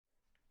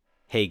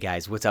Hey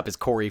guys, what's up? It's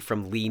Corey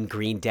from Lean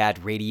Green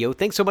Dad Radio.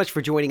 Thanks so much for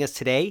joining us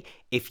today.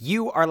 If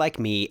you are like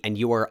me and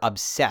you are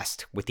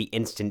obsessed with the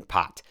Instant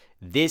Pot,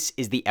 this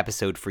is the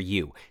episode for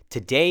you.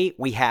 Today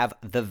we have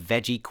the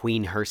veggie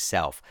queen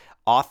herself,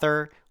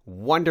 author,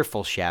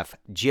 wonderful chef,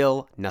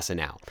 Jill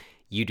Nussenow.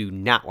 You do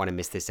not want to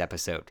miss this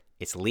episode.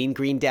 It's Lean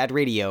Green Dad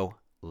Radio.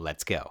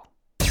 Let's go.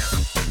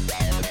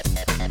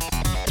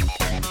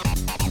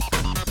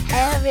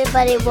 Hey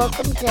everybody,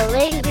 welcome to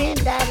Lean Green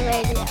Dad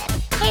Radio.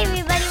 Hey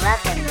everybody,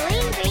 welcome to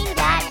Lean Green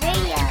Dad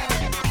Radio.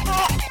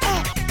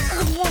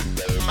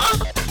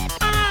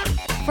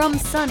 From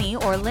sunny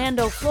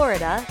Orlando,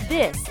 Florida,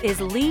 this is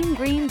Lean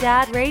Green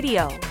Dad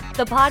Radio,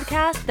 the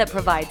podcast that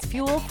provides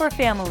fuel for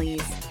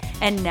families.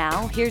 And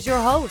now, here's your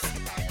host,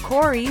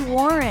 Corey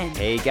Warren.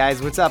 Hey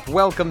guys, what's up?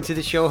 Welcome to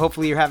the show.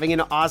 Hopefully you're having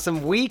an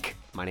awesome week.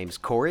 My name's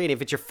Corey, and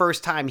if it's your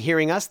first time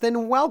hearing us,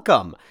 then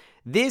welcome.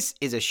 This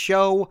is a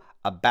show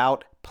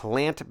about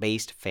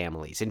plant-based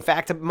families. In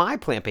fact, my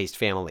plant-based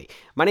family.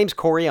 My name's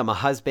Corey. I'm a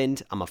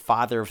husband, I'm a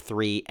father of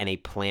 3, and a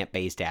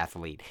plant-based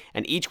athlete.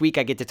 And each week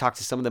I get to talk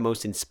to some of the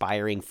most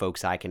inspiring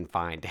folks I can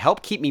find to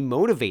help keep me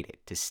motivated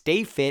to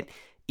stay fit,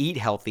 eat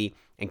healthy,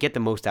 and get the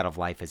most out of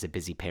life as a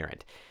busy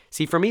parent.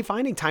 See, for me,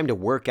 finding time to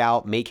work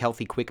out, make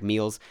healthy, quick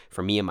meals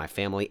for me and my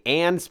family,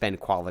 and spend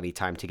quality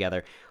time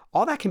together,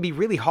 all that can be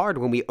really hard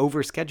when we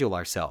overschedule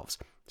ourselves.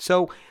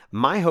 So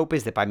my hope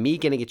is that by me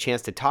getting a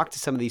chance to talk to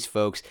some of these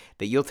folks,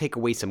 that you'll take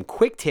away some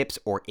quick tips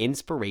or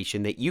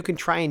inspiration that you can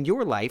try in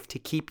your life to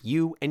keep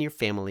you and your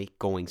family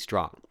going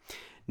strong.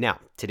 Now,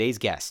 today's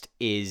guest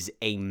is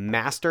a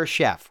master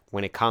chef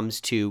when it comes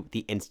to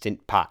the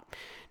Instant Pot.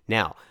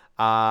 Now,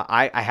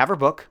 I have her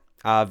book,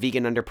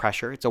 Vegan Under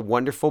Pressure. It's a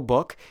wonderful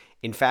book.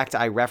 In fact,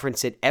 I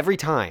reference it every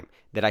time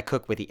that I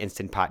cook with the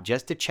Instant Pot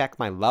just to check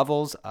my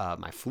levels,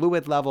 my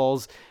fluid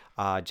levels,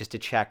 just to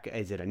check,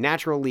 is it a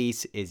natural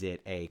release? Is it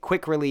a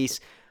quick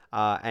release?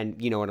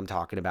 And you know what I'm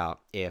talking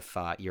about if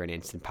you're an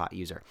Instant Pot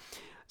user.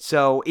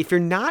 So if you're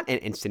not an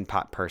Instant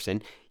Pot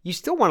person, you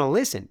still want to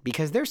listen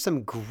because there's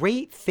some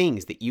great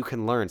things that you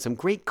can learn, some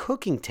great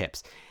cooking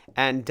tips.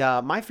 And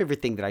my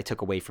favorite thing that I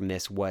took away from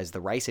this was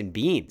the rice and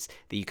beans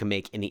that you can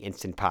make in the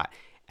Instant Pot.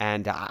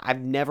 And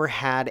I've never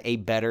had a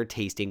better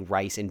tasting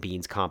rice and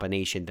beans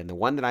combination than the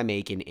one that I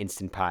make in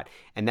Instant Pot.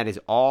 And that is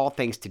all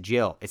thanks to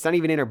Jill. It's not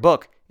even in her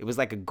book. It was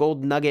like a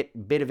gold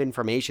nugget bit of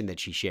information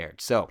that she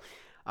shared. So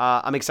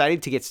I'm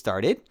excited to get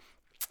started.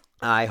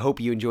 I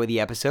hope you enjoy the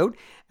episode.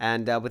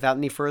 And without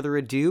any further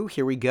ado,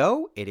 here we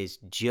go. It is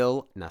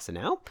Jill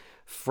Nussenow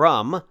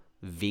from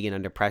Vegan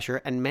Under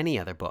Pressure and many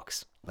other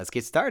books. Let's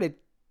get started.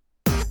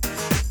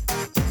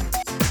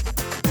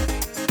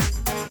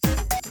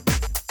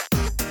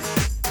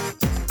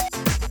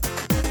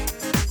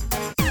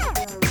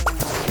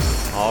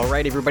 All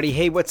right, everybody.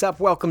 Hey, what's up?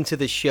 Welcome to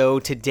the show.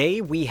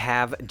 Today we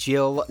have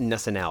Jill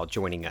Nussenow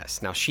joining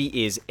us. Now, she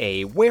is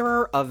a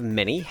wearer of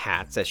many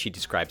hats, as she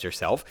describes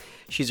herself.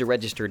 She's a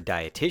registered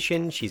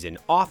dietitian. She's an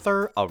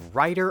author, a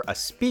writer, a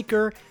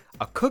speaker,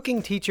 a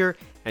cooking teacher,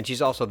 and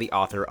she's also the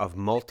author of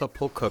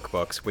multiple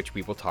cookbooks, which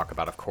we will talk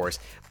about, of course.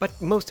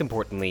 But most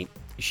importantly,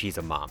 she's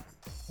a mom.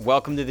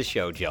 Welcome to the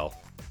show, Jill.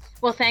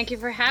 Well, thank you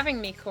for having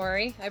me,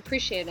 Corey. I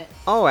appreciate it.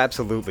 Oh,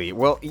 absolutely.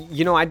 Well,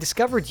 you know, I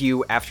discovered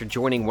you after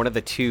joining one of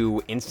the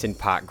 2 Instant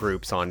Pot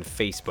groups on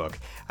Facebook.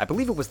 I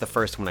believe it was the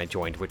first one I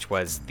joined, which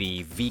was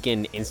the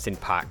Vegan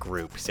Instant Pot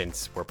group,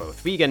 since we're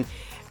both vegan.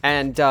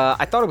 And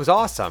I thought it was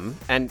awesome.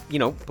 And, you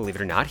know, believe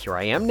it or not, here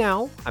I am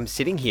now. I'm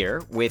sitting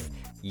here with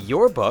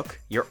your book,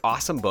 your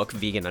awesome book,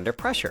 Vegan Under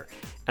Pressure.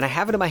 And I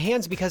have it in my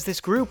hands because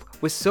this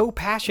group was so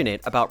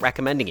passionate about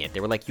recommending it. They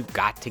were like, you've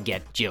got to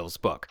get Jill's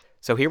book.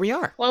 So here we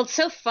are. Well, it's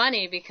so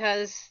funny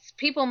because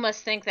people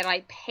must think that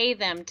I pay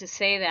them to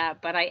say that,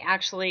 but I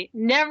actually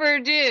never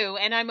do.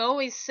 And I'm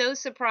always so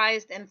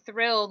surprised and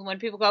thrilled when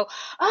people go,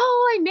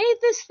 oh, I made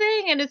this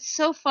thing. And it's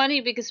so funny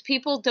because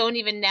people don't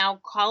even now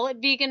call it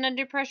Vegan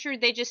Under Pressure.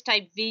 They just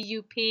type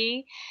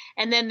VUP.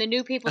 And then the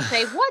new people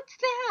say, what's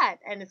that?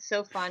 And it's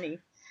so funny.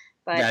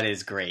 But that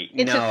is great.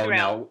 It's a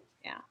thrill.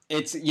 Yeah.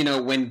 It's, you know,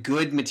 when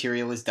good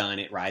material is done,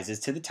 it rises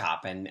to the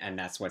top, and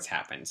that's what's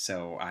happened.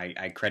 So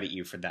I credit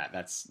you for that.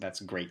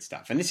 That's great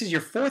stuff. And this is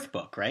your 4th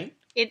book, right?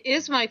 It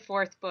is my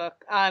 4th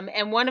book.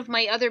 And one of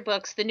my other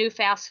books, The New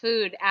Fast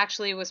Food,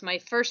 actually was my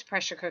first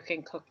pressure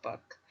cooking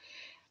cookbook.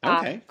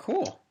 Okay,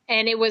 cool.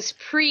 And it was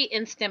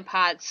pre-Instant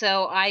Pot,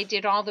 so I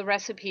did all the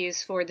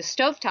recipes for the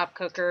stovetop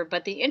cooker.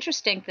 But the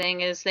interesting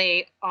thing is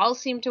they all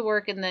seem to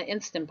work in the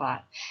Instant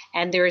Pot.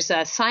 And there's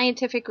a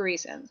scientific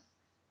reason.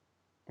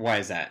 Why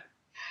is that?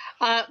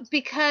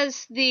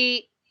 Because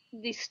the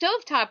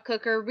stovetop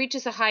cooker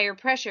reaches a higher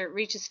pressure. It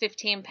reaches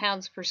 15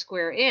 pounds per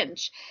square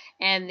inch.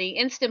 And the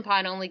Instant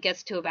Pot only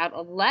gets to about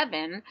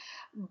 11,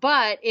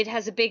 but it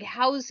has a big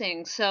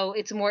housing, so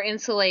it's more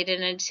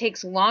insulated, and it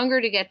takes longer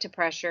to get to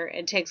pressure.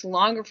 It takes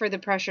longer for the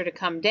pressure to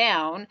come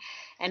down.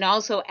 And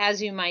also,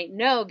 as you might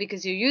know,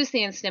 because you use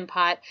the Instant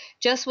Pot,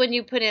 just when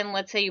you put in,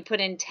 let's say you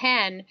put in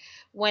 10,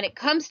 when it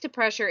comes to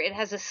pressure, it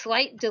has a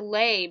slight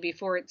delay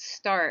before it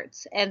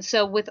starts. And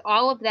so with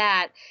all of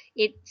that,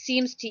 it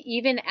seems to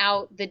even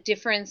out the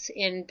difference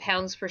in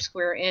pounds per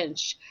square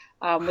inch,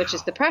 which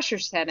is the pressure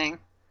setting.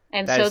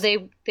 And That so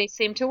is- they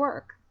seem to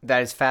work.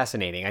 That is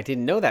fascinating. I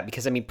didn't know that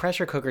because, I mean,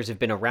 pressure cookers have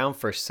been around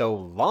for so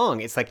long.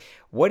 It's like,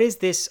 what is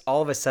this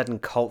all of a sudden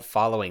cult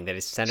following that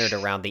is centered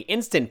around the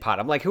Instant Pot?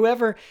 I'm like,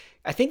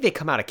 I think they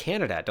come out of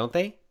Canada, don't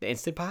they? The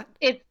Instant Pot?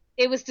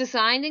 It was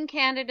designed in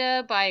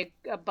Canada by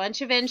a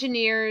bunch of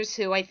engineers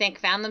who I think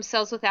found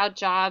themselves without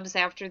jobs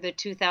after the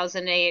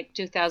 2008,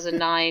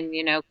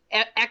 2009,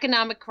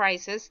 economic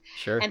crisis,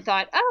 Sure. and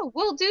thought, oh,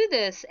 we'll do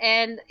this.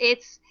 And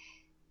it's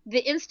the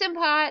Instant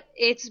Pot.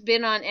 It's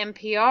been on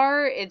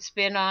NPR. It's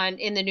been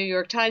in the New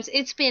York Times.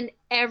 It's been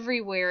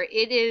everywhere.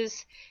 It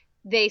is,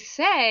 they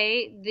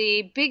say,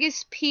 the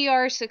biggest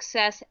PR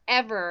success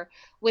ever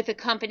with a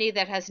company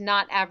that has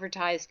not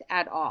advertised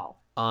at all.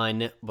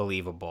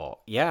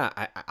 Unbelievable. Yeah,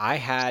 I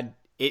had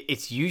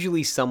it's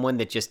usually someone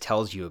that just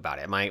tells you about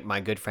it.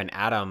 My good friend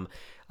Adam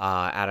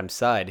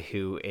Sudd,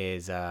 who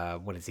is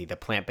what is he, the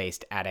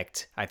plant-based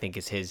addict, I think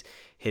is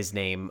his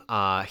name.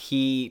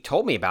 He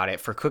told me about it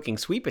for cooking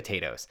sweet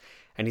potatoes.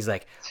 And he's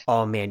like,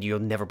 "Oh man, you'll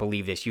never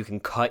believe this. You can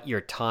cut your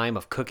time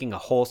of cooking a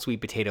whole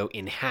sweet potato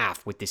in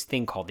half with this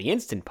thing called the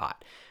Instant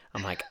Pot."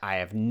 I'm like, "I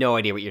have no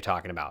idea what you're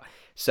talking about."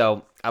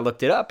 So I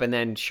looked it up, and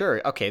then sure,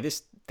 okay,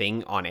 this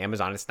thing on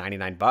Amazon, it's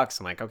 $99.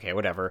 I'm like, okay,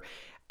 whatever.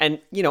 And,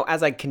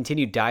 as I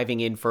continued diving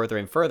in further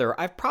and further,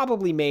 I've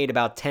probably made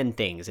about 10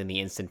 things in the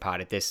Instant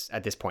Pot at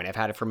this point. I've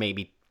had it for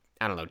maybe,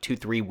 I don't know,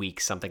 2-3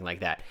 weeks, something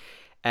like that.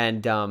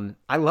 And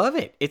I love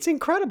it. It's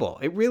incredible.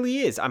 It really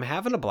is. I'm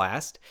having a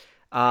blast.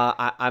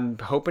 I'm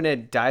hoping to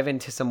dive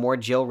into some more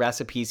Jill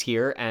recipes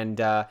here and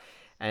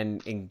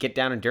get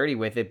down and dirty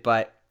with it.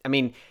 But, I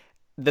mean,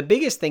 the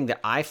biggest thing that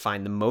I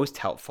find the most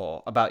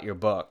helpful about your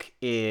book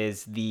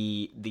is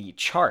the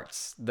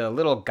charts, the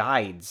little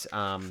guides.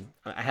 I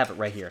have it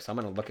right here, so I'm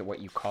going to look at what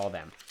you call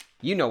them.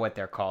 You know what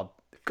they're called.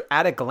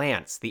 At a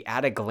glance, the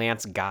at a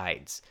glance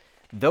guides.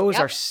 Those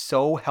are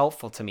so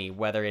helpful to me,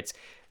 whether it's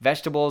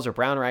vegetables or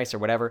brown rice or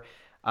whatever.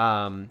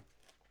 But,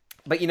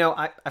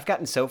 I've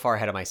gotten so far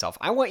ahead of myself.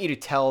 I want you to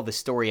tell the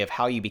story of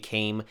how you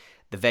became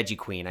the Veggie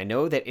Queen. I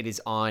know that it is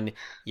on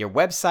your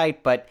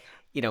website, but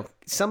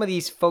some of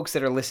these folks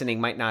that are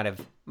listening might not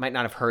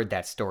have heard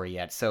that story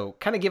yet. So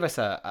kind of give us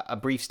a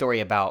brief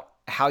story about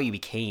how you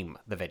became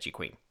the Veggie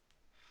Queen.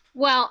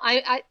 Well,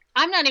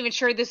 I'm not even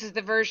sure this is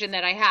the version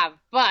that I have,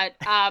 but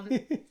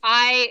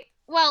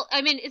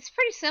it's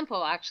pretty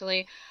simple,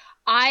 actually.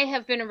 I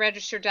have been a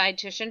registered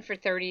dietitian for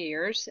 30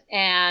 years,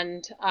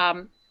 and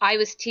I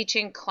was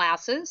teaching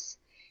classes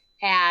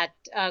at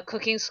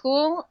cooking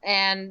school,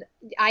 and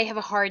I have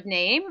a hard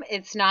name.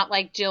 It's not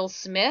like Jill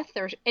Smith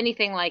or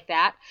anything like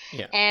that.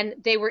 Yeah. And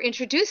they were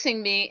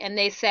introducing me, and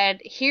they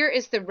said, "Here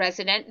is the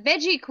resident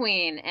Veggie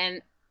Queen."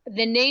 And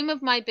the name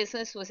of my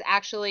business was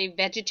actually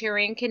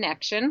Vegetarian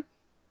Connection.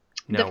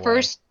 No the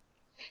way.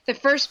 The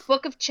first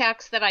book of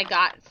checks that I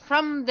got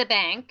from the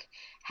bank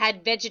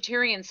had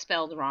vegetarian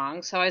spelled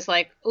wrong. So I was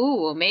like,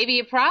 ooh, maybe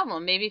a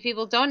problem. Maybe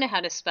people don't know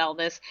how to spell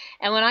this.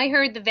 And when I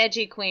heard the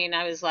Veggie Queen,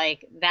 I was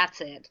like,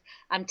 that's it.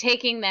 I'm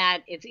taking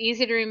that. It's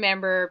easy to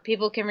remember.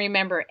 People can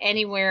remember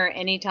anywhere,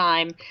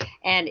 anytime.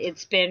 And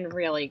it's been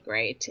really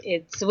great.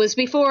 It was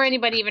before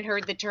anybody even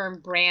heard the term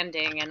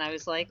branding. And I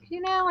was like,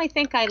 I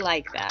think I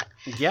like that.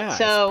 Yeah,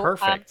 So, it's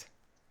perfect.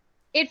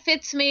 It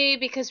fits me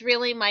because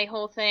really my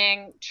whole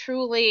thing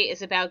truly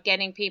is about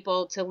getting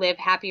people to live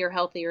happier,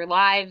 healthier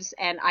lives.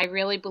 And I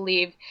really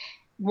believe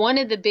one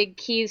of the big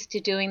keys to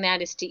doing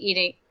that is to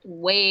eating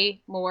way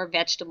more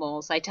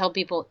vegetables. I tell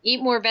people,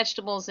 eat more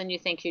vegetables than you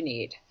think you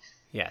need.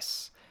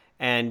 Yes.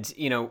 And,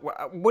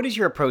 what is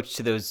your approach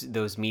to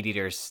those meat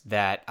eaters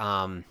that,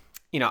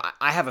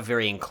 I have a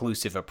very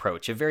inclusive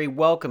approach, a very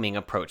welcoming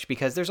approach,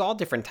 because there's all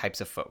different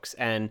types of folks.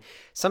 And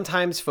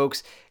sometimes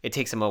folks, it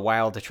takes them a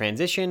while to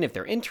transition. If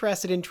they're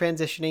interested in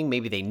transitioning,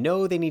 maybe they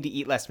know they need to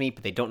eat less meat,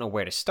 but they don't know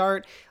where to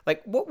start.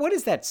 Like, what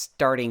is that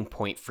starting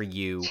point for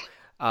you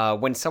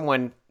when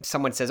someone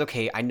says,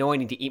 okay, I know I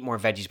need to eat more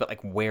veggies, but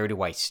like, where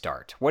do I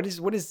start? What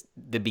is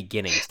the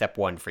beginning, step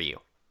one for you?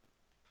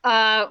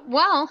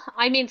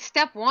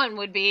 Step one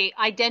would be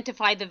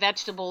identify the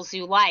vegetables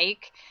you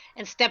like.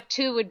 And step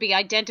two would be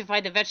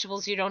identify the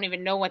vegetables you don't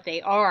even know what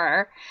they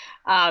are.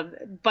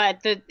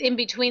 But the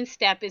in-between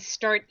step is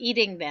start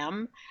eating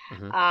them.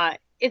 Mm-hmm.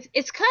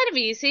 It's kind of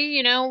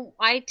easy.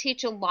 I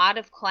teach a lot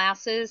of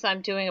classes.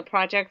 I'm doing a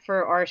project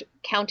for our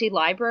county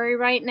library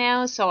right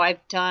now. So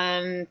I've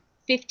done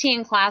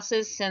 15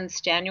 classes since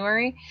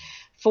January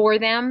for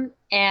them.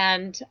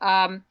 And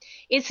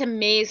it's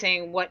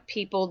amazing what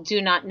people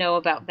do not know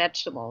about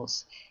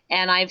vegetables.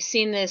 And I've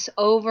seen this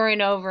over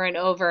and over and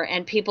over,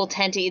 and people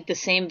tend to eat the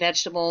same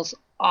vegetables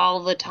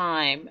all the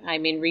time. I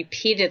mean,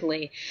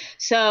 repeatedly.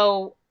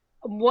 So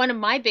one of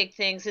my big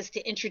things is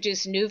to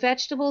introduce new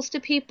vegetables to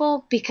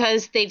people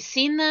because they've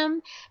seen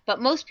them,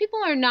 but most people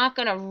are not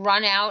going to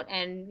run out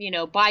and,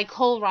 buy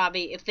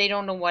kohlrabi if they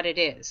don't know what it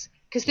is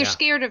because they're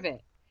scared of it.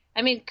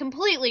 I mean,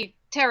 completely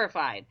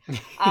terrified,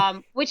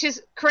 which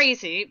is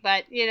crazy.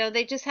 But,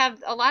 they just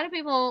have a lot of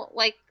people,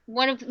 like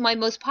one of my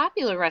most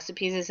popular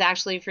recipes is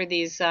actually for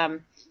these,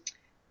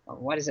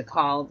 what is it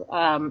called?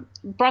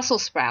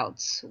 Brussels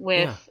sprouts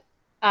with,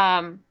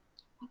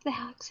 what the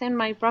heck's in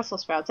my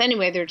Brussels sprouts?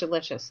 Anyway, they're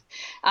delicious.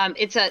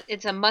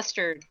 It's a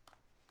mustard,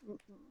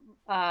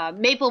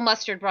 maple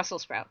mustard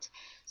Brussels sprouts.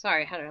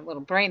 Sorry, I had a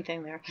little brain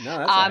thing there. No,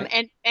 that's all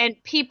right.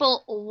 And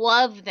people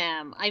love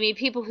them. I mean,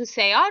 people who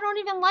say, I don't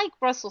even like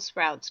Brussels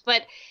sprouts,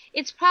 but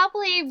it's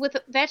probably with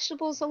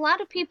vegetables, a lot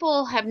of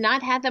people have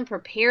not had them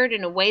prepared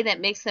in a way that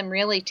makes them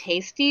really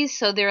tasty.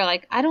 So they're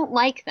like, I don't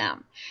like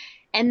them.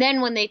 And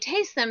then when they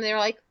taste them, they're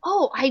like,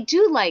 oh, I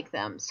do like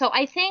them. So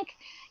I think,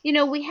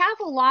 we have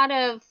a lot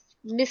of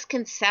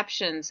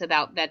misconceptions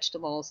about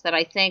vegetables that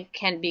I think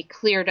can be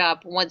cleared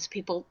up once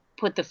people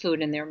put the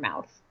food in their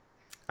mouth.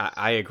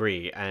 I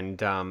agree.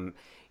 And,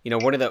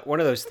 one of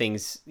those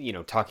things,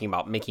 talking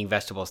about making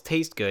vegetables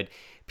taste good,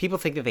 people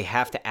think that they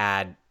have to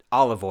add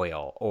olive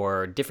oil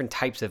or different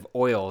types of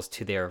oils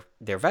to their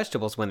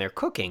vegetables when they're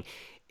cooking.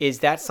 Is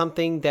that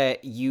something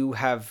that you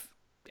have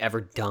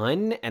ever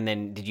done? And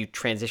then did you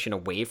transition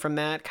away from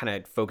that, kind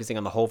of focusing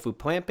on the whole food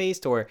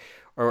plant-based, or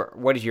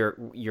what is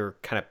your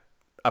kind of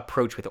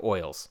approach with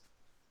oils?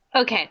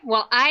 Okay.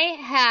 Well, I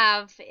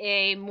have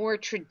a more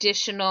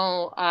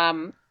traditional,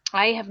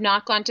 I have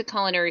not gone to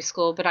culinary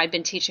school, but I've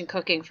been teaching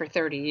cooking for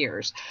 30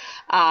 years.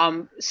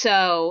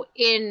 So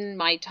in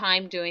my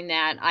time doing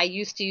that, I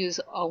used to use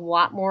a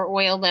lot more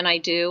oil than I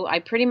do. I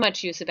pretty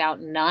much use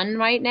about none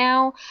right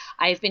now.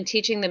 I've been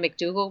teaching the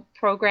McDougall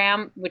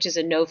program, which is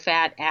a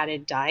no-fat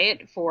added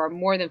diet, for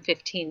more than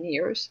 15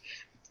 years.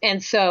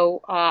 And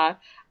so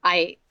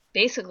I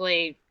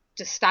basically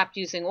just stopped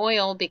using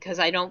oil because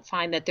I don't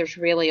find that there's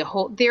really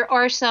there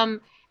are some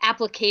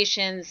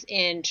applications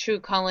in true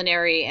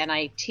culinary, and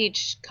I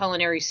teach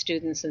culinary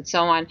students and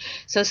so on.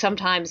 So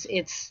sometimes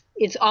it's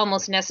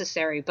almost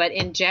necessary, but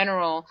in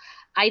general,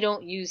 I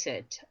don't use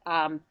it.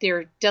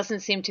 There doesn't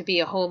seem to be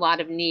a whole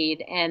lot of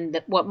need.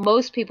 And what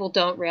most people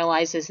don't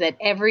realize is that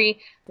every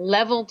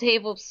level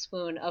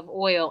tablespoon of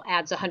oil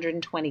adds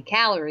 120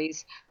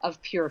 calories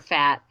of pure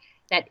fat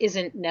that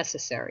isn't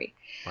necessary.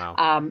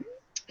 Wow.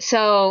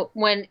 So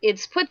when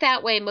it's put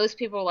that way, most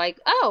people are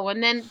like, oh,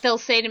 and then they'll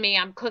say to me,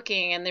 I'm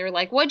cooking, and they're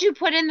like, what'd you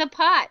put in the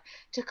pot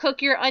to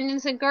cook your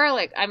onions and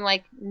garlic? I'm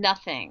like,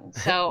 nothing.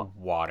 So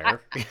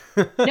water.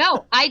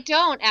 No, I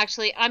don't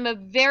actually. I'm a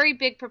very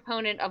big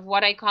proponent of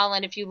what I call,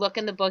 and if you look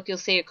in the book, you'll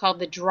see it called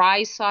the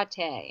dry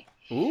saute.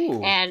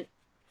 Ooh. And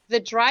the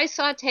dry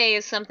saute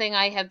is something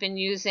I have been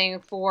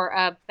using for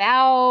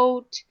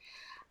about,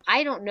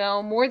 I don't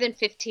know, more than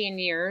 15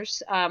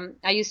 years.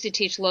 I used to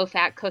teach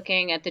low-fat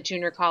cooking at the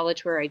junior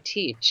college where I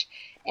teach.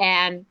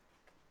 And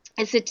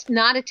it's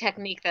not a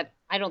technique that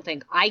I don't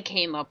think I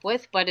came up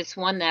with, but it's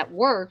one that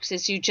works,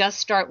 is you just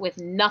start with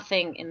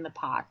nothing in the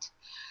pot.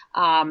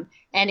 And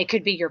it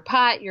could be your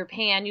pot, your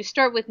pan. You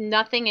start with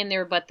nothing in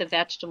there but the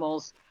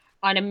vegetables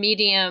on a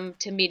medium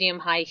to medium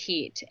high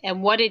heat.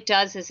 And what it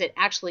does is it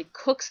actually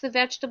cooks the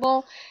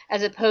vegetable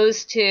as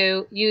opposed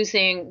to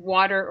using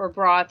water or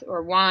broth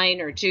or wine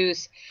or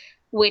juice,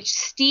 which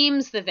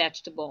steams the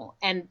vegetable.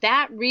 And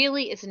that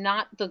really is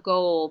not the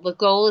goal. The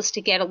goal is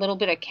to get a little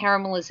bit of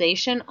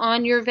caramelization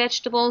on your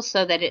vegetables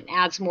so that it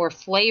adds more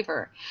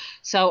flavor.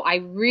 So I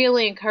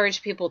really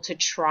encourage people to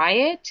try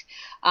it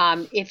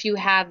if you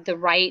have the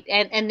right,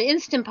 and the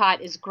Instant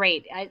Pot is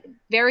great.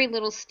 Very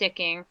little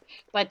sticking,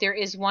 but there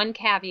is one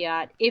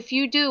caveat. If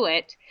you do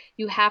it,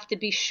 you have to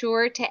be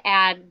sure to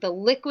add the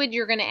liquid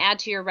you're going to add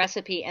to your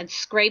recipe and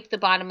scrape the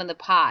bottom of the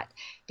pot.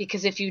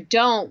 Because if you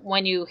don't,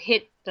 when you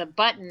hit the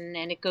button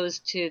and it goes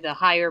to the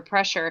higher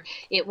pressure,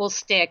 it will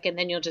stick, and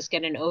then you'll just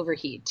get an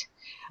overheat.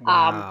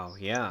 Wow,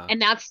 yeah.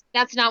 And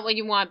that's not what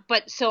you want.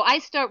 But so I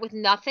start with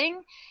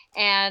nothing,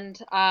 and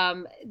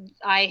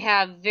I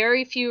have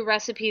very few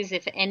recipes,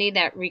 if any,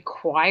 that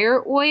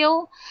require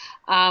oil.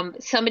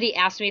 Somebody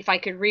asked me if I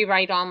could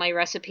rewrite all my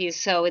recipes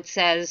so it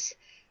says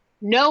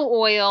no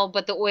oil,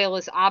 but the oil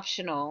is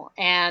optional.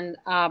 And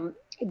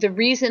the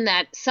reason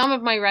that some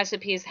of my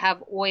recipes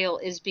have oil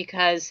is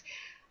because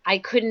I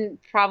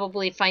couldn't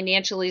probably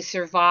financially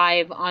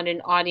survive on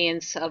an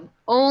audience of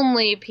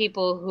only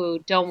people who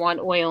don't want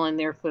oil in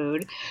their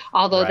food,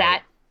 although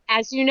that,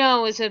 as you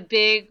know, is a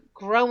big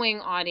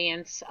growing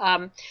audience.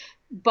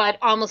 But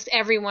almost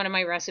every one of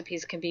my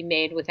recipes can be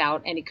made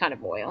without any kind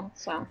of oil.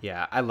 So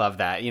yeah, I love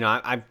that.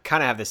 I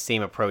kind of have the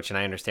same approach, and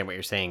I understand what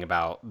you're saying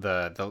about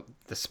the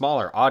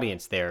smaller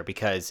audience there,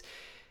 because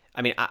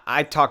I mean,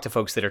 I've talked to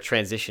folks that are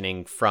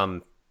transitioning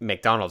from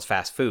McDonald's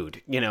fast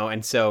food,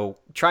 and so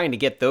trying to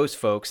get those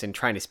folks and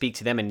trying to speak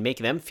to them and make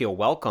them feel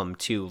welcome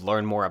to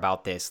learn more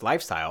about this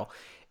lifestyle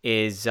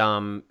is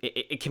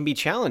it can be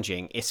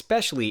challenging,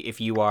 especially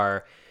if you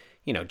are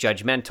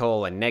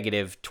judgmental and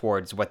negative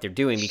towards what they're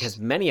doing, because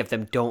many of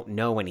them don't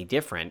know any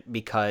different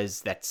because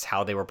that's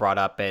how they were brought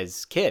up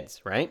as kids,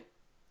 right?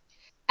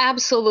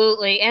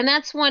 Absolutely. And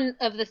that's one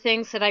of the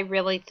things that I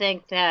really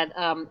think that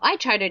I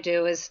try to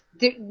do is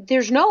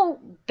there's no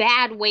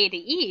bad way to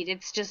eat.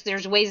 It's just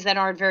there's ways that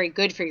aren't very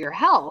good for your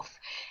health.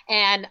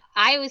 And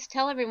I always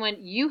tell everyone,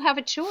 you have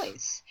a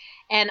choice.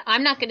 And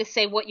I'm not going to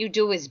say what you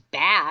do is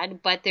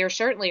bad, but there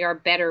certainly are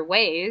better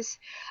ways.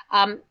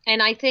 And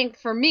I think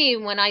for me,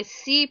 when I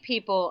see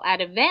people at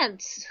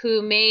events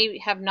who may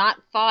have not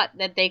thought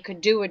that they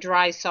could do a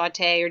dry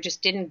saute or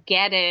just didn't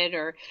get it,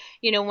 or,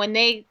 when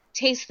they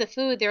taste the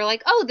food, they're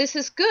like, oh, this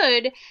is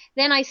good.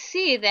 Then I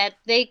see that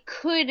they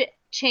could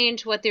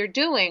change what they're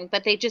doing,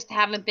 but they just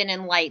haven't been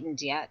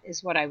enlightened yet,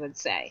 is what I would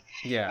say.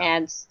 Yeah.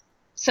 And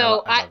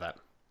so I love that.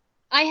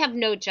 I have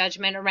no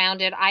judgment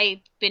around it. I've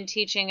been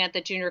teaching at the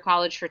junior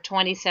college for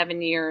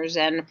 27 years,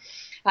 and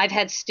I've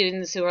had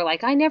students who are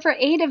like, I never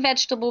ate a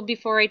vegetable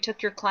before I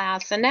took your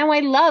class, and now I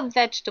love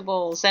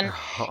vegetables. And,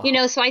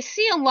 so I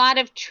see a lot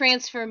of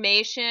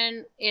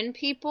transformation in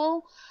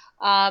people.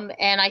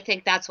 And I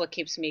think that's what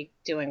keeps me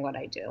doing what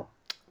I do.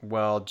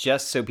 Well,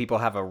 just so people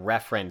have a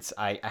reference,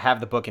 I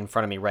have the book in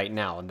front of me right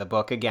now. And the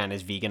book, again,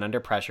 is Vegan Under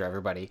Pressure,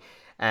 everybody.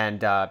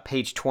 And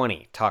page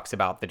 20 talks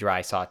about the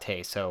dry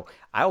saute. So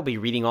I will be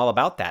reading all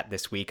about that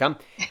this week.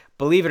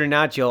 Believe it or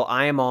not, Jill,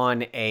 I am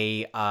on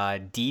a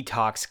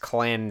detox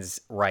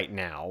cleanse right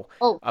now,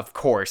 of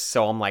course.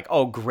 So I'm like,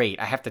 oh, great.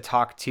 I have to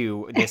talk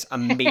to this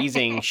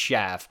amazing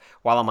chef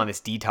while I'm on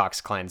this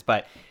detox cleanse.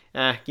 But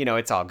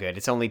it's all good.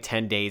 It's only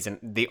 10 days. And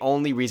the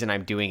only reason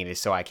I'm doing it is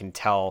so I can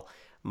tell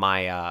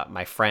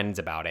my friends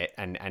about it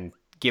and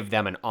give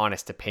them an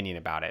honest opinion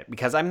about it,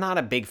 because I'm not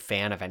a big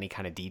fan of any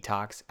kind of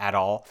detox at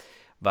all.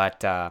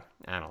 But I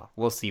don't know.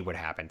 We'll see what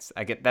happens.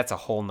 That's a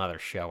whole nother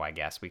show, I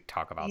guess. We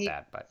talk about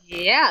that. But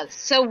yeah.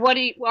 So what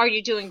are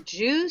you doing?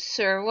 Juice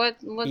or what?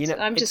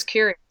 I'm just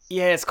curious.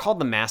 Yeah, it's called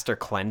the Master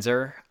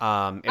Cleanser.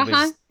 It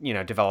was,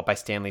 developed by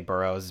Stanley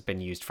Burroughs. It's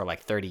been used for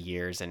like 30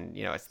 years. And,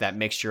 it's that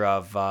mixture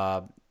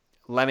of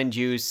lemon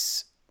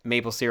juice,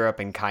 maple syrup,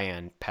 and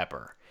cayenne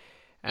pepper.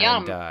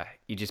 And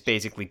you just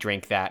basically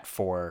drink that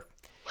for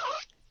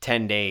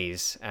 10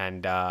 days.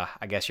 And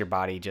I guess your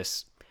body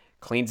just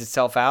cleans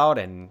itself out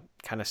and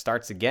kind of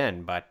starts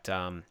again. But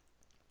I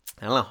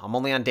don't know. I'm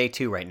only on day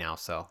 2 right now.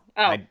 So,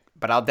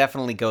 but I'll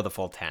definitely go the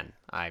full 10.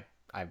 I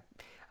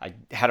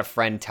had a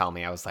friend tell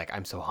me, I was like,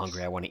 I'm so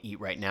hungry, I want to eat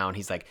right now. And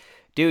he's like,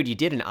 dude, you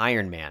did an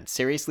Ironman.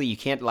 Seriously, you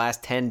can't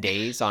last 10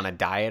 days on a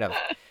diet of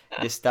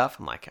this stuff?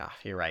 I'm like, oh,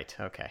 you're right.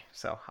 Okay,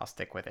 so I'll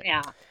stick with it.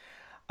 Yeah.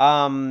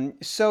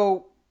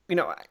 So,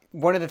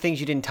 one of the things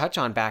you didn't touch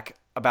on back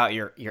about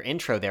your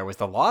intro there was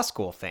the law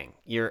school thing.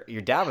 Your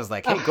dad was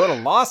like, hey, go to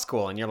law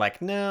school. And you're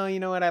like, no, you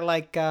know what? I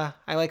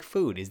like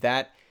food.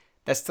 That's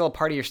still a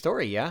part of your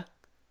story, yeah?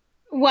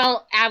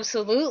 Well,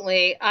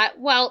 absolutely.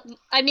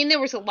 There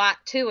was a lot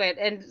to it.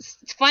 And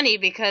it's funny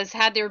because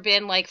had there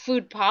been like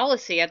food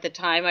policy at the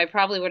time, I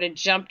probably would have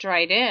jumped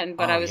right in,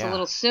 but I was a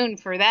little soon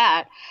for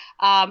that.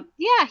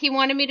 He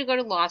wanted me to go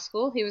to law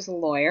school. He was a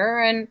lawyer,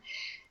 and,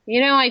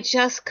 I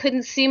just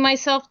couldn't see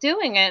myself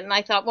doing it. And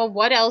I thought, well,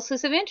 what else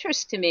is of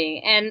interest to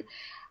me? And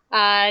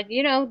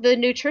the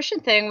nutrition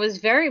thing was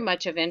very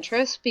much of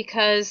interest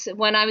because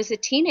when I was a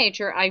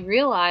teenager, I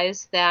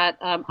realized that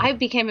I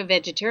became a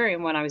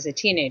vegetarian when I was a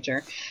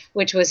teenager,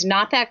 which was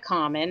not that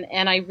common.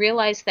 And I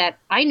realized that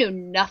I knew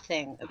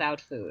nothing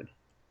about food,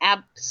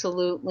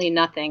 absolutely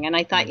nothing. And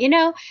I thought,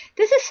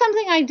 this is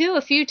something I do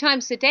a few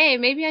times a day.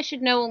 Maybe I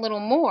should know a little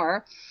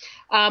more.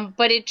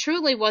 But it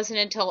truly wasn't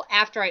until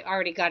after I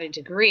already got a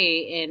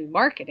degree in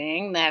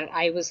marketing that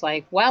I was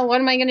like, well,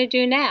 what am I going to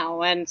do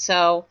now? And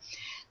so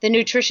the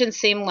nutrition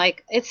seemed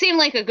like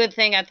a good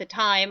thing at the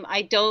time.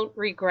 I don't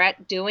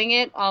regret doing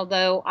it,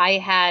 although I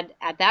had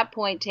at that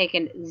point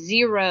taken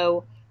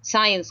 0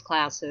 science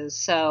classes.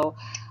 So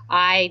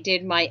I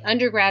did my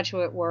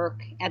undergraduate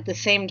work at the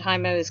same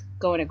time I was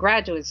going to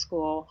graduate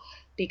school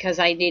because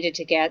I needed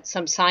to get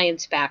some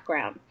science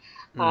background.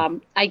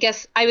 I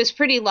guess I was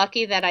pretty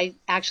lucky that I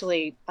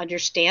actually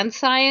understand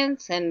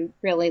science and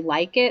really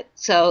like it.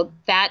 So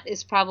that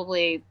is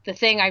probably the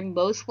thing I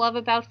most love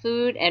about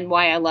food and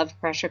why I love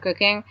pressure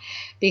cooking,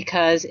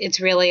 because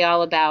it's really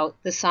all about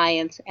the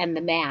science and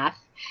the math.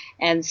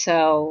 And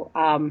so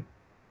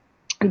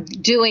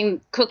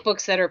doing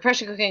cookbooks that are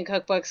pressure cooking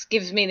cookbooks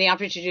gives me the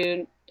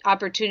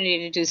opportunity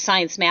to do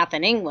science, math,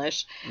 and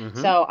English.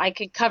 Mm-hmm. So I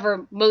could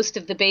cover most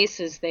of the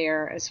bases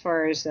there as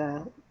far as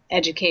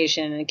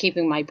education and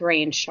keeping my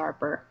brain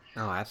sharper.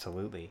 Oh,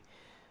 absolutely.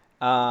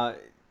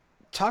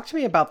 Talk to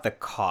me about the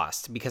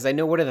cost, because I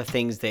know one of the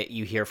things that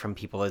you hear from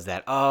people is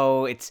that,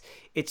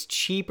 it's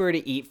cheaper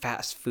to eat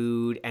fast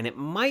food, and it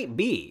might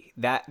be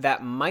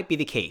that might be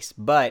the case,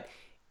 but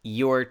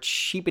you're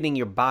cheapening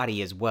your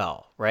body as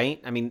well, right?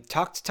 I mean,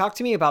 talk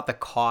to me about the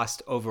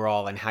cost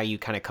overall and how you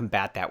kind of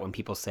combat that when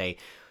people say,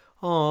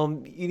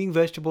 eating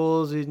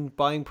vegetables and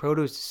buying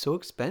produce is so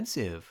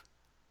expensive.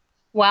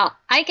 Well,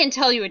 I can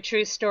tell you a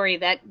true story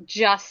that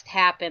just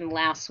happened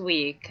last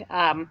week.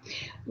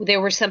 There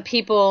were some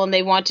people and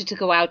they wanted to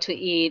go out to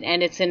eat,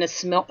 and it's in a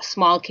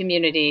small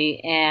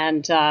community,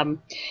 and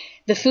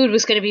the food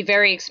was going to be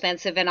very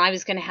expensive and I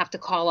was going to have to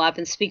call up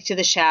and speak to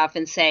the chef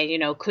and say,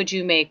 could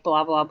you make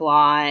blah, blah,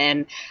 blah.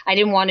 And I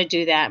didn't want to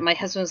do that. My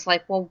husband was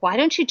like, well, why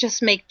don't you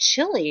just make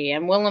chili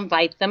and we'll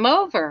invite them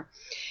over?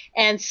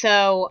 And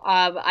so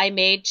I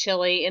made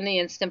chili in the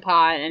Instant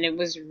Pot, and it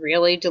was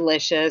really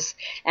delicious.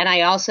 And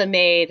I also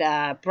made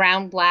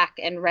brown, black,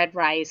 and red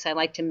rice. I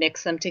like to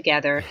mix them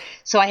together.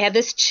 So I had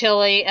this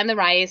chili and the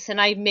rice, and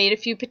I made a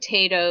few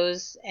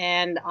potatoes,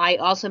 and I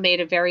also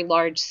made a very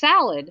large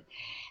salad.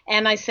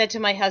 And I said to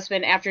my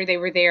husband after they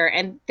were there,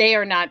 and they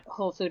are not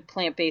whole food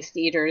plant-based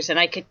eaters, and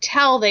I could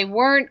tell they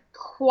weren't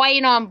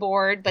quite on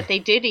board, but they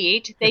did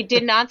eat. They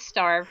did not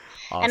starve.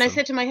 Awesome. And I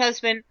said to my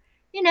husband,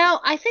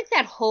 I think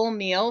that whole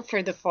meal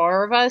for the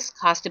four of us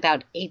cost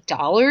about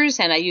 $8,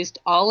 and I used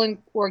all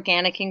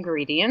organic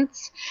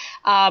ingredients.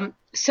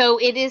 So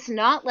it is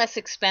not less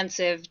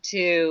expensive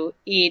to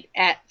eat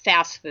at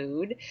fast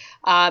food.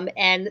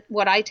 And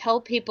what I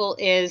tell people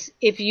is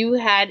if you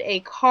had a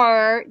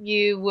car,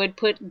 you would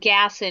put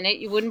gas in it.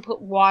 You wouldn't put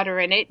water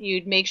in it.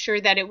 You'd make sure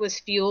that it was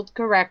fueled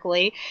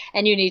correctly,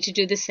 and you need to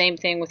do the same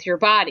thing with your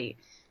body.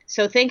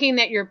 So thinking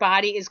that your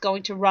body is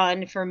going to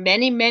run for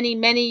many, many,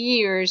 many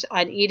years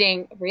on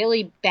eating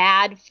really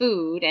bad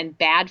food and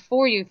bad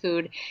for you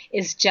food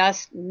is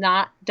does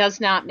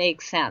not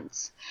make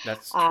sense.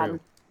 That's true.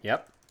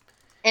 Yep.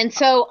 And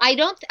so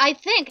I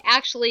think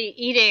actually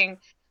eating,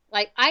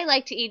 I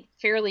like to eat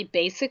fairly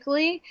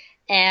basically,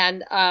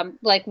 and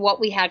like what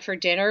we had for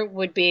dinner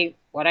would be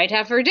what I'd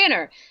have for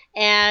dinner.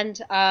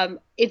 And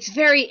it's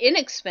very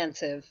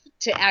inexpensive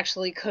to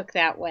actually cook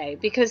that way,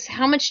 because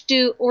how much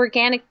do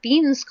organic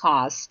beans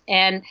cost?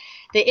 And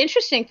the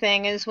interesting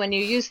thing is when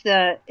you use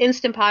the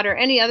Instant Pot or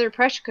any other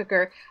pressure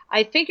cooker,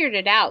 I figured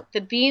it out. The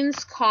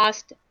beans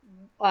cost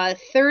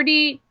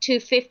 30 to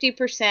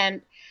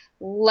 50%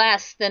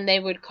 less than they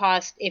would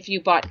cost if you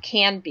bought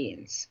canned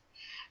beans.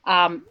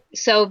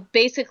 So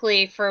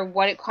basically for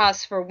what it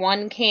costs for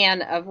one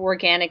can of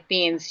organic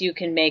beans, you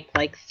can make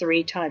like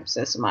 3 times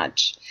as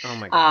much. Oh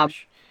my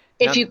gosh.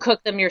 If you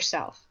cook them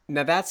yourself.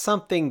 Now that's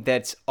something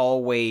that's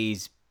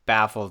always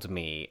baffled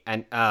me.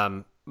 And,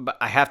 but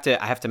I have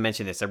to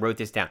mention this. I wrote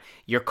this down.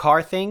 Your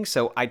car thing.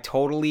 So I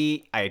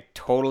totally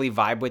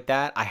vibe with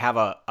that. I have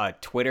a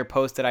Twitter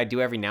post that I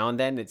do every now and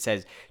then that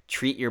says,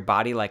 treat your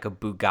body like a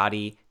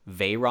Bugatti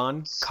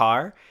Veyron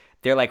car.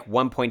 They're like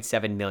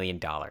 $1.7 million,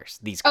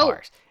 these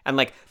cars. And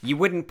like, you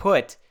wouldn't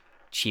put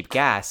cheap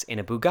gas in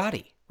a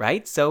Bugatti,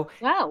 right? So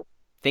wow.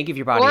 Think of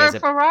your body or as a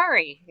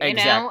Ferrari.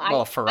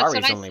 Well, a Ferrari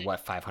is only,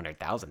 what,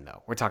 $500,000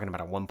 though? We're talking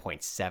about a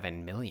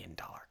 $1.7 million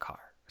car.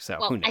 So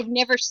who knows? I've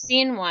never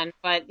seen one,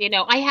 but,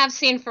 I have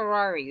seen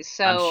Ferraris.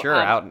 So I'm sure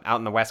out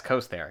in the West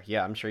Coast there.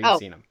 Yeah, I'm sure you've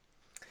seen them.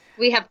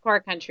 We have car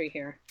country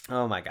here.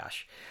 Oh my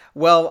gosh.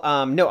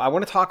 Well, no, I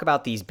want to talk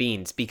about these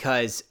beans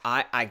because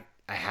I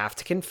have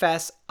to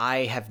confess,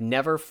 I have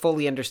never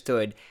fully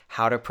understood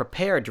how to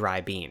prepare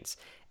dry beans.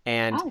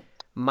 And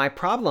my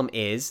problem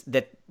is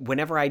that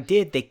whenever I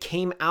did, they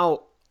came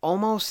out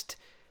almost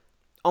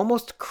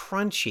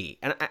crunchy.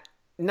 And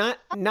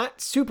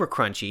not super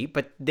crunchy,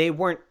 but they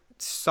weren't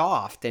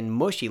soft and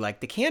mushy like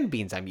the canned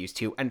beans I'm used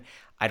to. And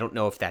I don't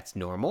know if that's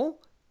normal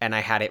and I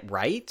had it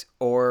right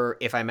or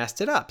if I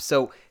messed it up.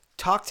 So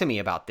talk to me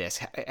about this.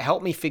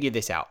 Help me figure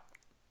this out.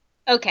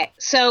 Okay,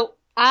 so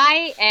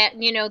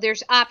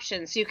there's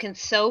options. You can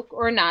soak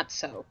or not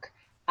soak.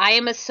 I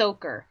am a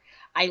soaker.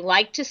 I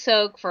like to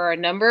soak for a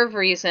number of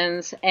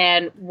reasons,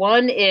 and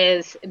one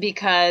is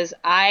because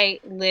I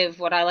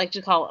live what I like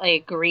to call a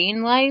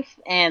green life,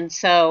 and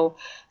so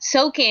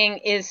soaking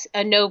is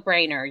a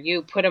no-brainer.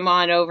 You put them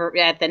on over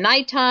at the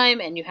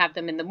nighttime, and you have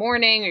them in the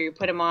morning, or you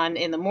put them on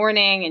in the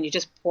morning, and you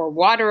just pour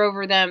water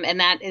over them,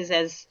 and that is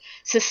as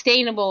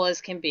sustainable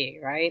as can be,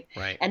 right?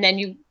 Right. And then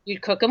you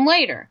cook them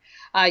later.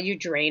 You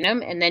drain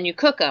them, and then you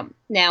cook them.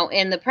 Now,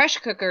 in the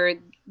pressure cooker,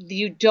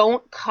 you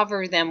don't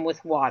cover them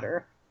with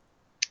water.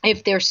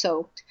 If they're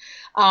soaked,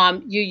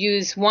 you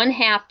use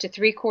 1/2 to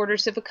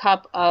 3/4 of a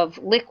cup of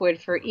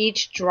liquid for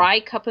each dry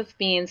cup of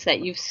beans that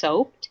you've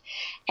soaked.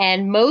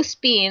 And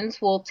most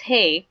beans will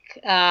take,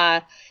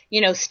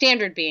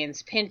 standard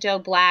beans, pinto,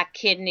 black,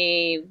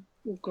 kidney,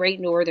 Great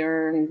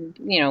Northern,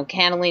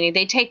 cannellini.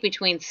 They take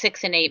between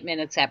 6 and 8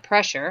 minutes at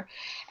pressure.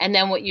 And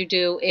then what you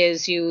do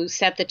is you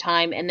set the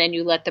time and then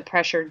you let the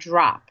pressure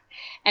drop.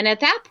 And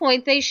at that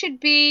point, they should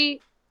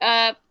be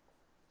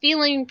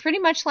feeling pretty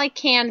much like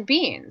canned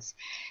beans.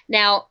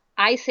 Now,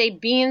 I say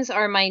beans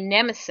are my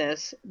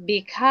nemesis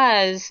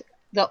because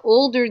the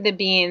older the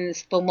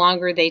beans, the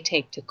longer they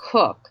take to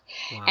cook.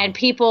 Wow. And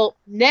people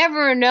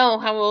never know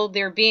how old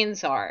their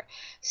beans are.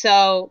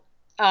 So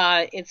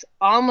it's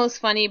almost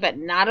funny, but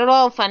not at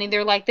all funny.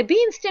 They're like, the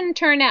beans didn't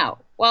turn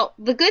out. Well,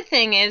 the good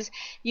thing is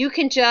you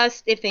can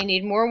just, if they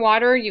need more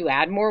water, you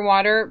add more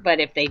water. But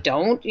if they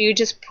don't, you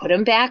just put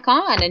them back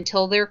on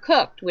until they're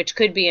cooked, which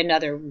could be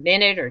another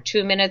minute or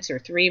 2 minutes or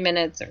 3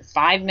 minutes or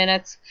 5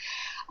 minutes.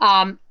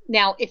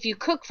 Now, if you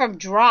cook from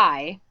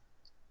dry,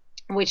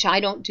 which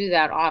I don't do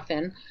that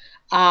often,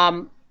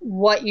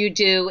 what you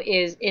do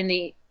is in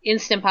the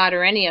Instant Pot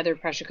or any other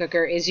pressure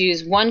cooker is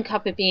use 1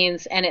 cup of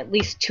beans and at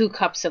least 2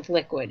 cups of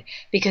liquid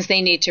because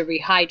they need to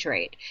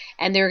rehydrate.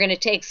 And they're going to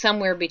take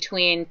somewhere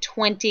between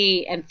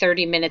 20 and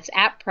 30 minutes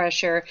at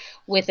pressure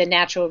with a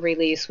natural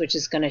release, which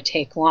is going to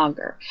take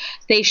longer.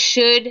 They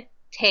should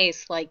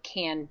taste like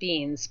canned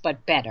beans,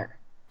 but better.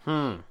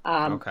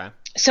 Okay.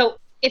 So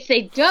if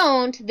they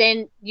don't,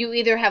 then you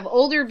either have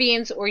older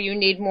beans or you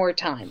need more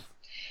time.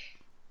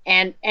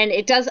 And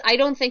it does, I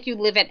don't think you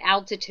live at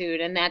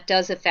altitude, and that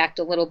does affect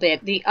a little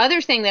bit. The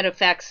other thing that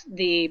affects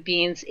the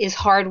beans is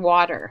hard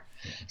water.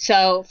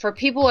 So for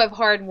people who have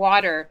hard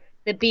water,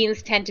 the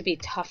beans tend to be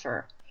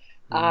tougher.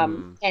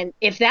 And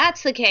if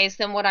that's the case,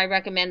 then what I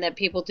recommend that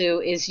people do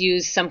is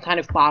use some kind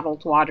of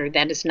bottled water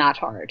that is not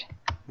hard.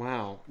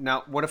 Wow.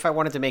 Now, what if I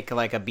wanted to make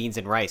like a beans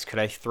and rice? Could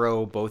I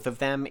throw both of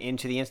them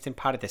into the Instant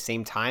Pot at the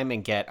same time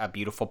and get a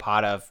beautiful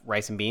pot of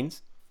rice and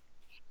beans?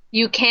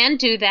 You can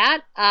do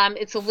that.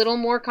 It's a little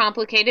more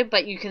complicated,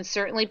 but you can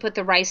certainly put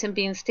the rice and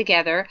beans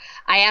together.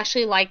 I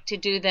actually like to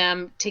do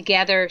them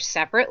together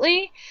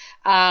separately.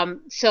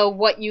 So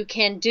what you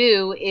can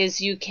do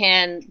is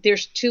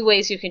there's 2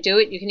 ways you can do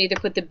it. You can either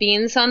put the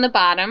beans on the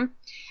bottom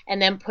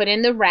and then put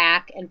in the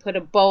rack and put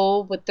a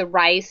bowl with the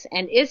rice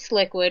and its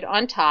liquid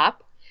on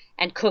top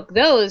and cook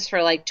those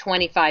for like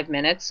 25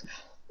 minutes.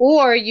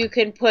 Or you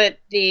can put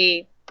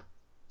the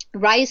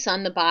rice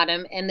on the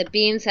bottom and the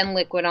beans and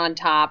liquid on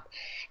top.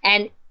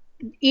 And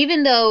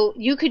even though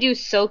you could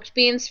use soaked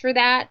beans for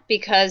that,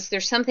 because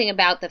there's something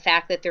about the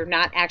fact that they're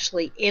not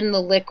actually in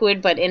the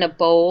liquid but in a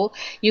bowl,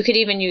 you could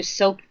even use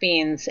soaked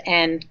beans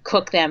and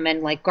cook them,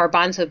 and like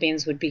garbanzo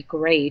beans would be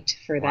great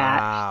for that.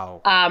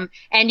 Wow.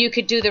 And you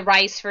could do the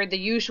rice for the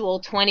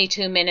usual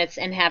 22 minutes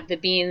and have the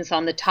beans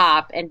on the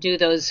top and do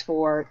those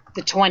for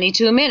the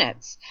 22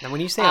 minutes. Now,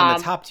 when you say on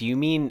the top, do you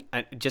mean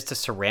just a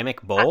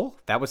ceramic bowl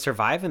that would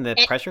survive in the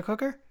pressure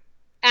cooker?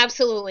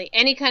 Absolutely.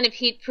 Any kind of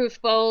heat-proof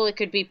bowl. It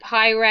could be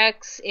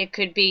Pyrex. It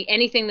could be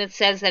anything that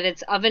says that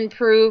it's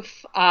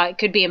oven-proof. It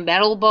could be a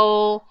metal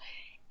bowl.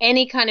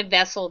 Any kind of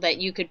vessel that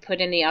you could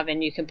put in the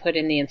oven, you can put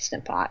in the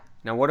Instant Pot.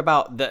 Now, what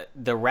about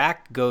the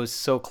rack goes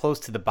so close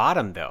to the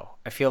bottom, though?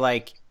 I feel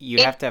like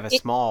you have to have a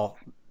small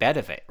bed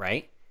of it,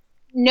 right?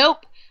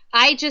 Nope.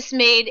 I just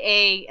made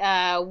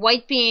a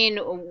white bean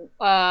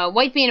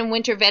and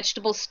winter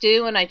vegetable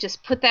stew, and I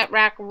just put that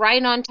rack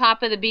right on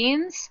top of the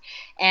beans,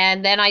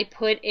 and then I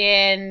put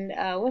in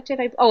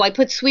I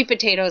put sweet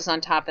potatoes on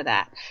top of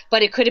that.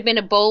 But it could have been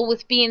a bowl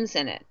with beans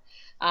in it.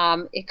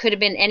 It could have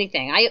been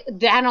anything.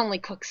 That only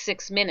cooked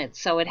 6 minutes,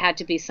 so it had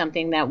to be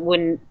something that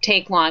wouldn't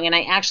take long. And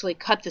I actually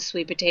cut the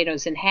sweet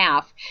potatoes in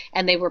half,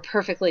 and they were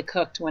perfectly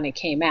cooked when it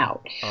came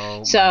out. Oh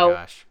my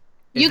gosh.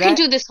 You can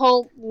do this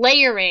whole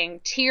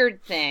layering,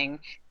 tiered thing,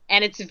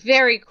 and it's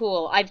very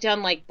cool. I've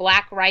done like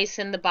black rice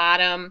in the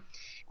bottom,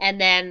 and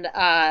then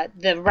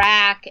the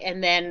rack,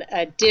 and then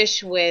a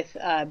dish with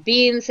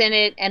beans in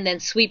it, and then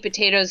sweet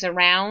potatoes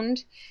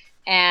around.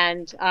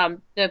 And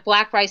the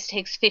black rice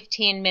takes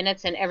 15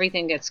 minutes, and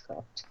everything gets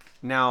cooked.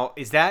 Now,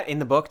 is that in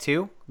the book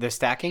too, the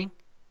stacking?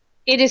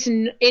 It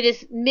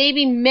is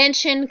maybe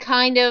mentioned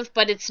kind of,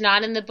 but it's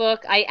not in the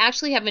book. I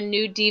actually have a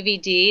new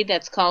DVD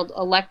that's called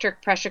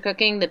Electric Pressure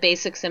Cooking, The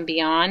Basics and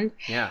Beyond.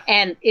 Yeah.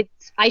 And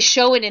I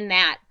show it in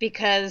that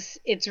because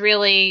it's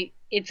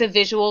a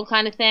visual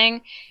kind of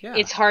thing. Yeah.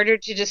 It's harder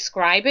to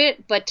describe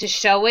it, but to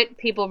show it,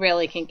 people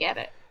really can get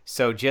it.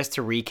 So just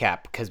to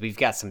recap, because we've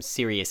got some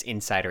serious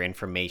insider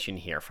information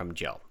here from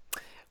Jill.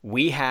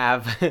 We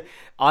have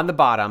on the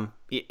bottom,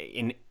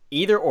 in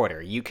either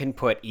order, you can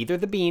put either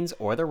the beans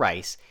or the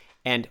rice.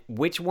 And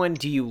which one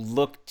do you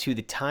look to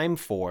the time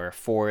for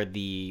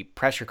the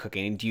pressure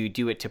cooking? Do you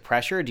do it to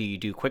pressure? Do you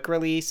do quick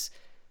release?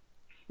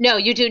 No,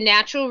 you do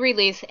natural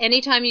release.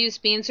 Anytime you use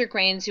beans or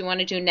grains, you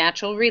want to do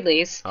natural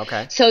release.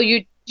 Okay. So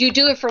you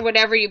do it for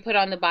whatever you put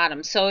on the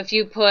bottom. So if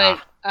you put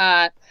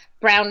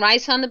brown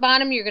rice on the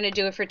bottom, you're going to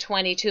do it for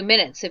 22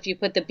 minutes. If you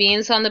put the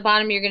beans on the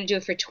bottom, you're going to do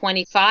it for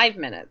 25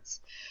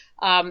 minutes.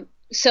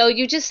 So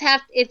you just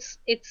have, it's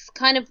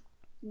kind of,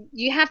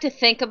 you have to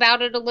think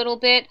about it a little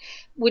bit,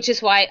 which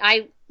is why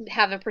I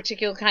have a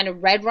particular kind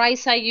of red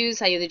rice I use.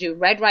 I either do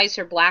red rice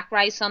or black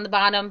rice on the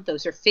bottom.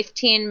 Those are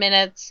 15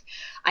 minutes.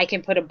 I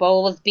can put a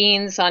bowl of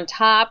beans on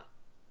top.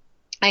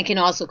 I can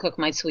also cook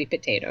my sweet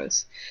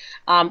potatoes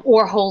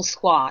or whole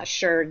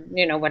squash or,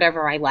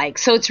 whatever I like.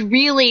 So it's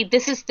really,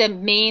 this is the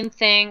main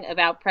thing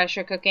about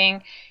pressure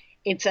cooking.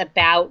 It's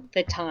about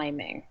the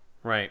timing.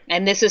 Right.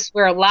 And this is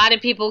where a lot of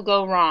people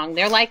go wrong.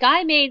 They're like,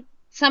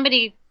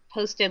 somebody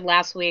posted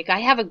last week. I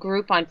have a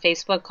group on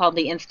Facebook called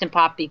the Instant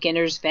Pot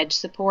Beginners Veg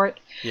Support.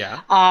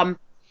 Yeah.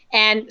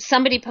 And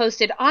somebody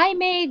posted, I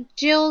made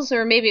Jill's,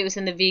 or maybe it was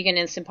in the Vegan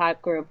Instant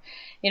Pot group.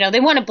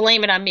 They want to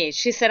blame it on me.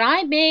 She said,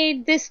 I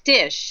made this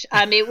dish.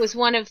 It was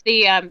one of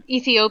the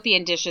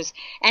Ethiopian dishes,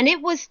 and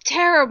it was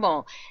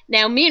terrible.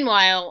 Now,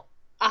 meanwhile,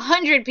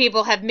 100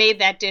 people have made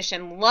that dish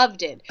and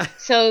loved it.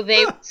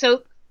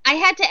 So I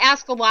had to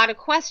ask a lot of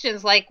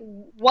questions, like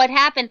what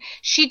happened.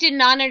 She did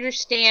not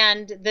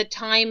understand the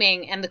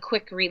timing and the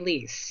quick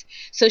release.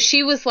 So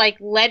she was like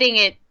letting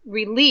it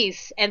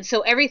release, and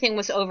so everything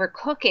was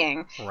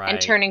overcooking and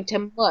turning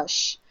to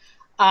mush.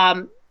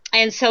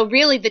 And so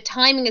really the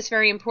timing is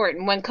very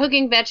important. When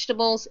cooking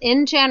vegetables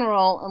in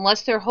general,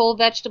 unless they're whole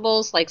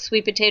vegetables like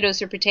sweet potatoes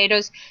or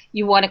potatoes,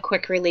 you want to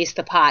quick release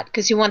the pot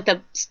because you want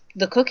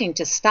the cooking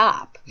to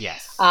stop.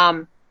 Yes.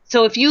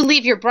 So if you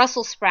leave your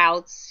Brussels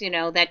sprouts,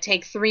 that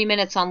take 3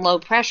 minutes on low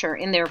pressure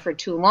in there for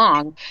too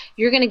long,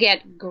 you're going to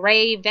get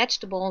gray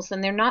vegetables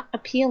and they're not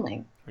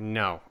appealing.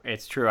 No,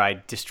 it's true.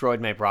 I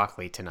destroyed my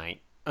broccoli tonight.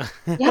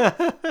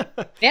 Yeah.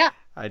 Yeah.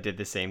 I did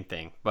the same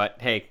thing. But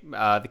hey,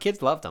 the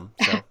kids loved them,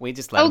 so we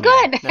just let them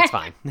good. eat. That's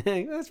fine.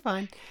 That's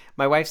fine.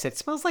 My wife said, "It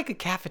smells like a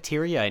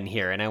cafeteria in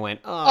here." And I went,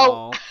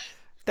 "Oh.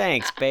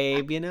 Thanks,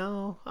 babe.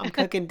 I'm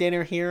cooking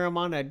dinner here. I'm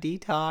on a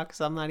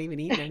detox. I'm not even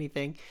eating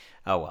anything."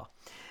 Oh, well.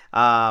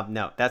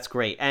 No, that's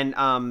great. And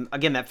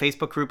again, that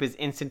Facebook group is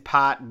Instant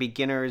Pot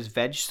Beginners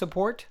Veg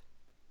Support.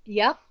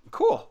 Yep.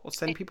 Cool. We'll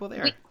send people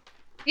there.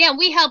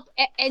 We help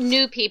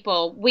new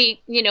people.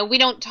 We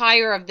don't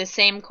tire of the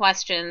same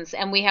questions,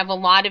 and we have a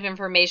lot of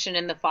information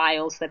in the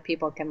files that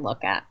people can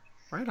look at.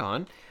 Right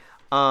on.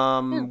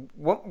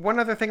 One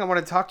other thing I want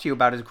to talk to you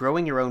about is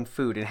growing your own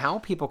food and how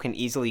people can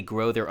easily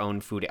grow their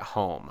own food at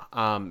home.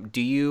 Are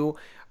you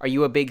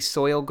a big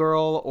soil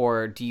girl,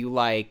 or do you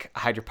like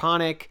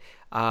hydroponic?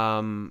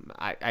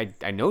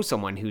 I know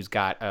someone who's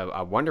got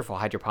a wonderful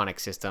hydroponic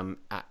system,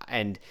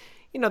 and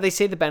they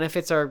say the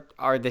benefits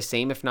are the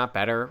same, if not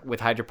better, with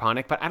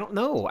hydroponic, but I don't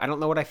know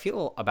what I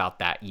feel about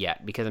that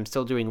yet because I'm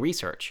still doing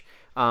research.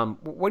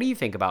 What do you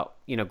think about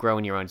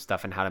growing your own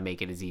stuff and how to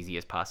make it as easy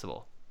as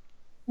possible?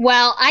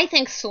 Well, I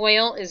think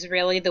soil is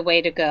really the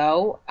way to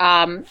go.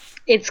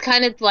 It's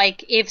kind of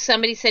like if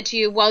somebody said to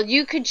you, well,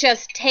 you could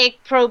just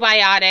take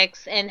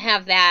probiotics and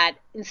have that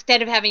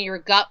instead of having your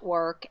gut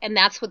work, and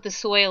that's what the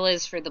soil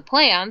is for the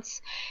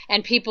plants,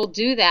 and people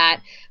do that.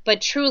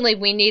 But truly,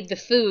 we need the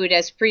food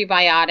as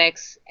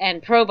prebiotics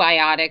and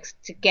probiotics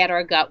to get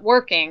our gut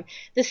working.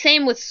 The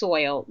same with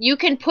soil. You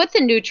can put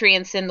the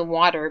nutrients in the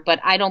water, but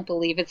I don't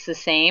believe it's the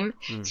same.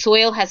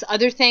 Soil has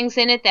other things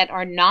in it that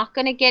are not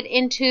going to get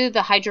into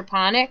the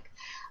hydroponic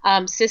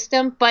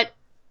system. But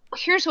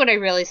here's what I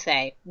really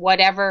say.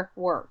 Whatever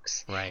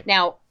works. Right.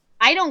 Now,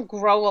 I don't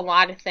grow a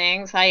lot of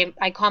things. I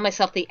call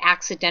myself the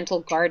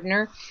accidental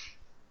gardener.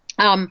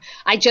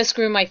 I just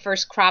grew my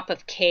first crop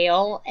of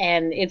kale,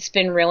 and it's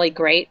been really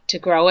great to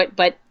grow it.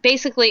 But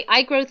basically,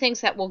 I grow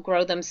things that will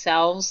grow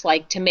themselves,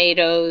 like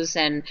tomatoes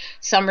and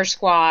summer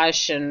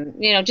squash and,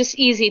 just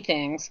easy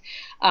things,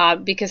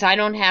 because I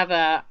don't have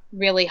a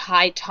really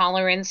high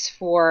tolerance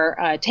for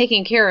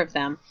taking care of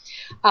them.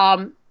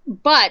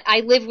 But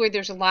I live where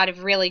there's a lot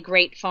of really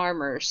great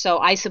farmers. So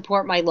I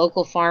support my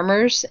local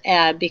farmers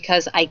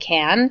because I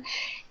can.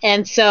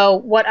 And so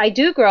what I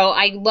do grow,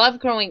 I love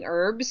growing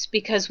herbs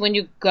because when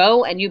you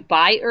go and you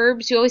buy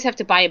herbs, you always have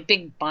to buy a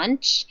big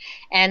bunch.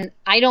 And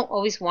I don't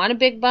always want a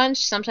big bunch.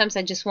 Sometimes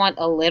I just want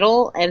a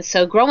little. And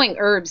so growing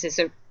herbs is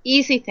an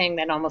easy thing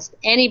that almost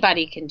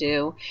anybody can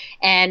do.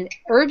 And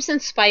herbs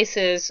and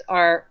spices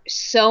are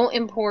so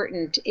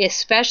important,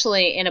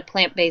 especially in a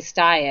plant-based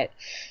diet,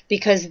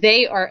 because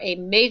they are a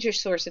major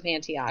source of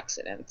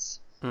antioxidants.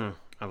 I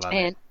love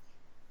it.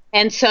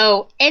 And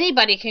so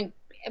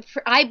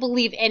I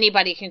believe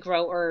anybody can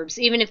grow herbs,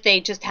 even if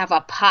they just have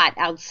a pot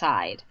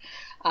outside.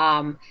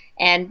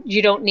 And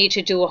you don't need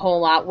to do a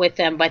whole lot with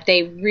them, but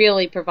they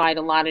really provide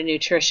a lot of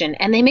nutrition,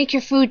 and they make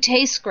your food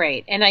taste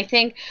great. And I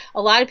think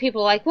a lot of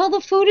people are like, well,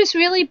 the food is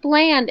really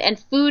bland, and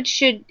food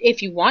should,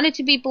 if you want it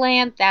to be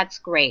bland, that's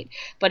great.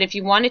 But if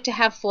you want it to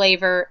have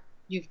flavor,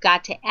 you've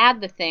got to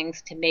add the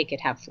things to make it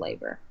have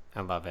flavor.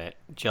 I love it.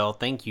 Jill,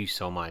 thank you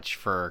so much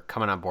for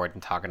coming on board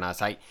and talking to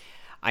us.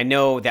 I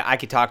know that I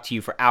could talk to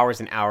you for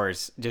hours and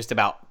hours just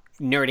about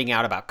nerding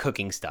out about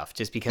cooking stuff,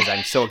 just because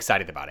I'm so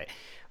excited about it.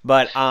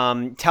 But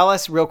tell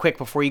us real quick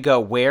before you go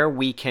where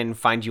we can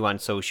find you on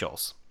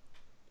socials.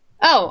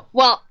 Oh,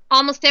 well,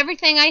 almost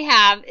everything I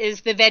have is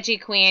the Veggie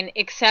Queen,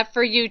 except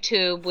for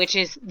YouTube, which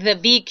is the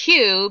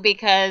VQ,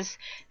 because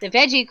the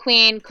Veggie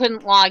Queen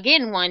couldn't log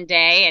in one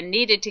day and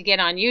needed to get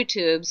on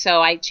YouTube,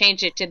 so I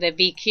changed it to the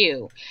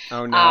VQ.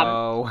 Oh,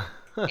 no.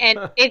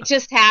 And it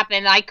just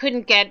happened. I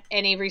couldn't get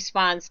any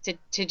response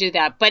to do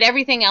that. But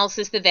everything else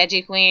is the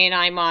Veggie Queen.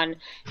 I'm on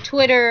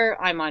Twitter.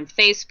 I'm on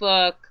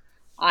Facebook.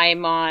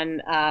 I'm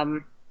on,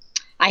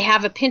 I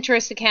have a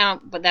Pinterest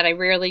account, but that I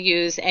rarely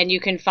use, and you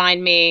can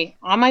find me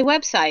on my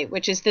website,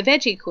 which is the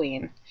Veggie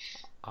Queen.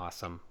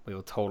 Awesome. We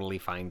will totally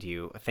find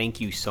you.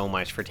 Thank you so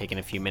much for taking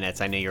a few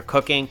minutes. I know you're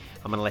cooking.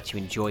 I'm going to let you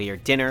enjoy your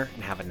dinner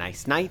and have a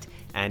nice night,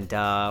 and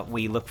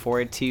we look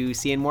forward to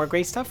seeing more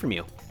great stuff from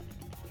you.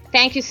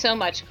 Thank you so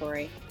much,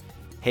 Corey.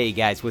 Hey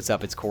guys, what's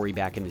up? It's Corey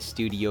back in the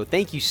studio.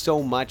 Thank you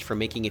so much for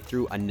making it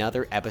through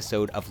another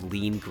episode of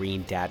Lean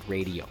Green Dad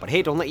Radio. But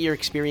hey, don't let your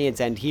experience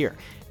end here.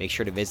 Make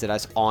sure to visit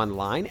us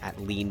online at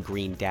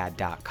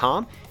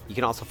leangreendad.com. You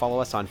can also follow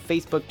us on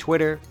Facebook,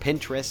 Twitter,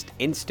 Pinterest,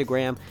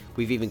 Instagram.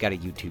 We've even got a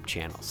YouTube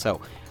channel. So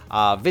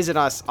visit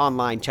us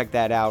online, check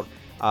that out.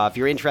 If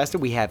you're interested,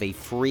 we have a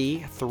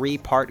free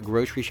 3-part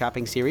grocery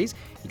shopping series.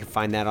 You can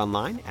find that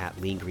online at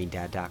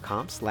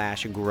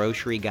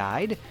leangreendad.com/grocery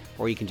guide,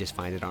 or you can just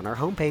find it on our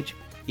homepage.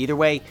 Either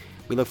way,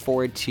 we look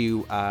forward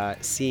to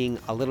seeing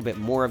a little bit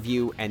more of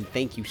you, and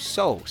thank you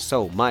so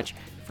much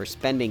for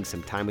spending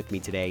some time with me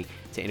today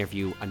to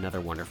interview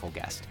another wonderful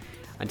guest.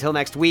 Until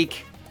next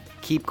week,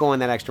 keep going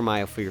that extra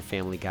mile for your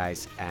family,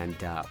 guys, and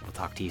we'll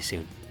talk to you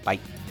soon. Bye.